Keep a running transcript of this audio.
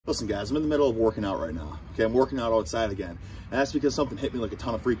Listen, guys, I'm in the middle of working out right now. Okay, I'm working out outside again. And that's because something hit me like a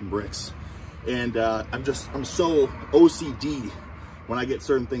ton of freaking bricks. And I'm so OCD when I get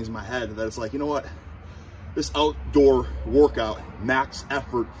certain things in my head that it's like, you know what? This outdoor workout, max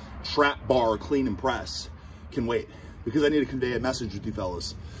effort, trap bar, clean and press can wait. Because I need to convey a message with you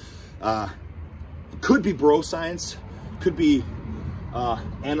fellas. Could be bro science, could be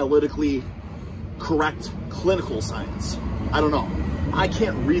analytically correct clinical science. I don't know. I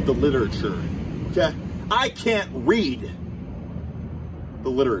can't read the literature, okay? I can't read the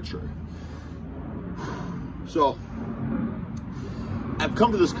literature. So, I've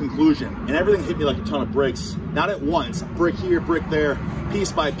come to this conclusion, and everything hit me like a ton of bricks. Not at once, brick here, brick there,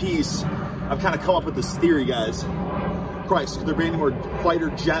 piece by piece. I've kind of come up with this theory, guys. Christ, could there be any more fighter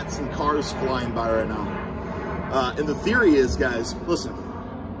jets and cars flying by right now? And the theory is, guys, listen.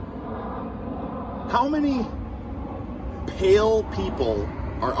 How many pale people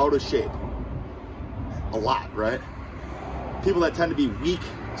are out of shape? A lot, right? People that tend to be weak,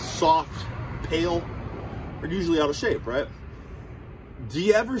 soft, pale are usually out of shape, right? Do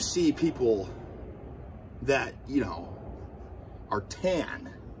you ever see people that, you know, are tan?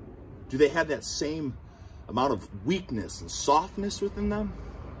 Do they have that same amount of weakness and softness within them?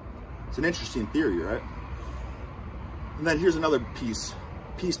 It's an interesting theory, right? And then here's another piece.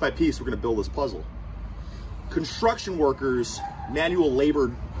 Piece by piece, we're going to build this puzzle. Construction workers, manual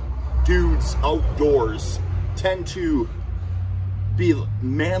labor dudes outdoors tend to be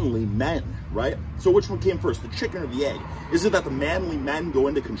manly men, right? So which one came first, the chicken or the egg? Is it that the manly men go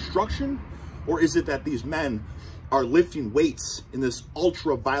into construction, or is it that these men are lifting weights in this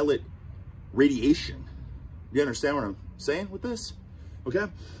ultraviolet radiation? You understand what I'm saying with this? Okay?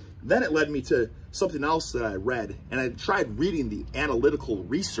 Then it led me to something else that I read, and I tried reading the analytical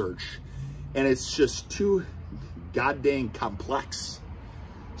research, and it's just too goddamn complex.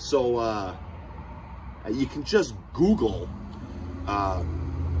 So you can just Google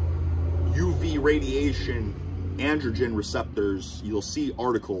UV radiation androgen receptors. You'll see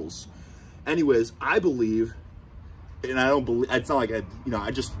articles. Anyways, I believe, and I don't believe, it's not like I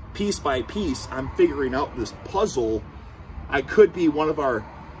just piece by piece, I'm figuring out this puzzle. I could be one of our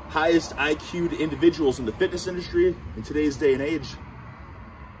highest IQ'd individuals in the fitness industry in today's day and age.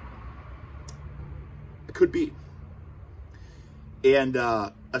 I could be. And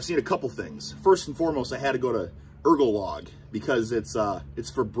I've seen a couple things. First and foremost, I had to go to Ergolog because it's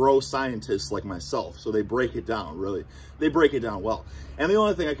for bro scientists like myself. So they break it down, really. They break it down well. And the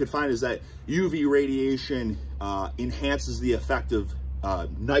only thing I could find is that UV radiation enhances the effect of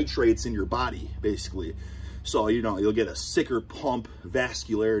nitrates in your body, basically. So, you know, you'll get a sicker pump,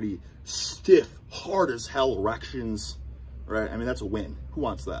 vascularity, stiff, hard as hell erections, right? I mean, that's a win. Who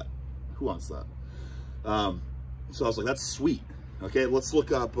wants that? Who wants that? So I was like, that's sweet. Okay, let's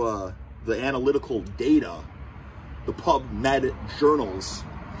look up the analytical data, the PubMed journals,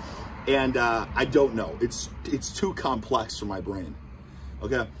 and I don't know. It's too complex for my brain.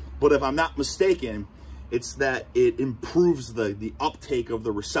 Okay, but if I'm not mistaken, it's that it improves the uptake of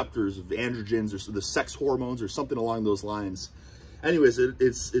the receptors of androgens or the sex hormones or something along those lines. Anyways,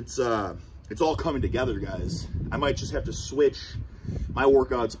 it's all coming together, guys. I might just have to switch my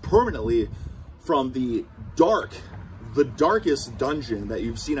workouts permanently from the darkest dungeon that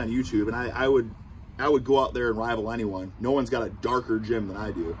you've seen on YouTube, and I would go out there and rival anyone. No one's got a darker gym than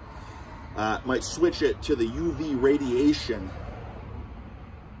I do. Might switch it to the UV radiation,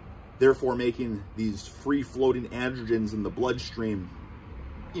 therefore making these free-floating androgens in the bloodstream,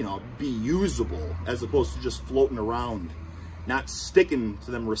 you know, be usable as opposed to just floating around, not sticking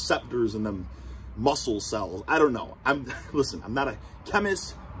to them receptors and them muscle cells. I don't know. Listen, I'm not a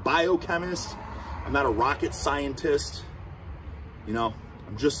chemist, biochemist. I'm not a rocket scientist. You know,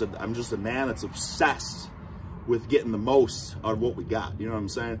 I'm just a man that's obsessed with getting the most out of what we got. You know what I'm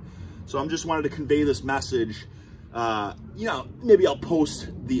saying? So I'm just wanted to convey this message. You know, maybe I'll post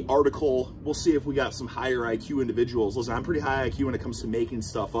the article. We'll see if we got some higher IQ individuals. Listen, I'm pretty high IQ when it comes to making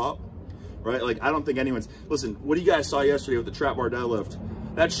stuff up, right? Like, I don't think anyone's, listen, what you guys saw yesterday with the trap bar deadlift,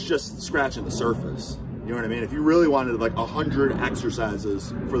 that's just scratching the surface. You know what I mean? If you really wanted like 100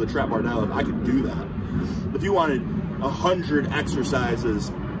 exercises for the trap bar deadlift, I could do that. If you wanted 100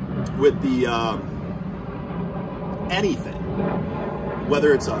 exercises with the anything,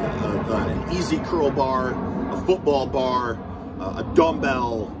 whether it's an easy curl bar, a football bar, a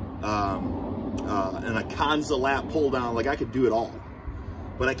dumbbell, and a Kanza lat pull down, like I could do it all.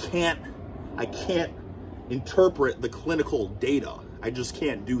 But I can't interpret the clinical data. I just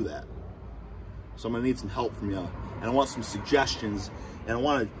can't do that. So I'm gonna need some help from you, and I want some suggestions, and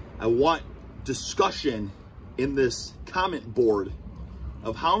I want discussion in this comment board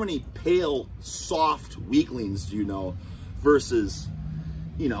of how many pale, soft weaklings do you know versus,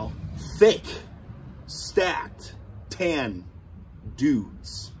 you know, thick, stacked, tan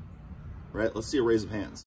dudes, right? Let's see a raise of hands.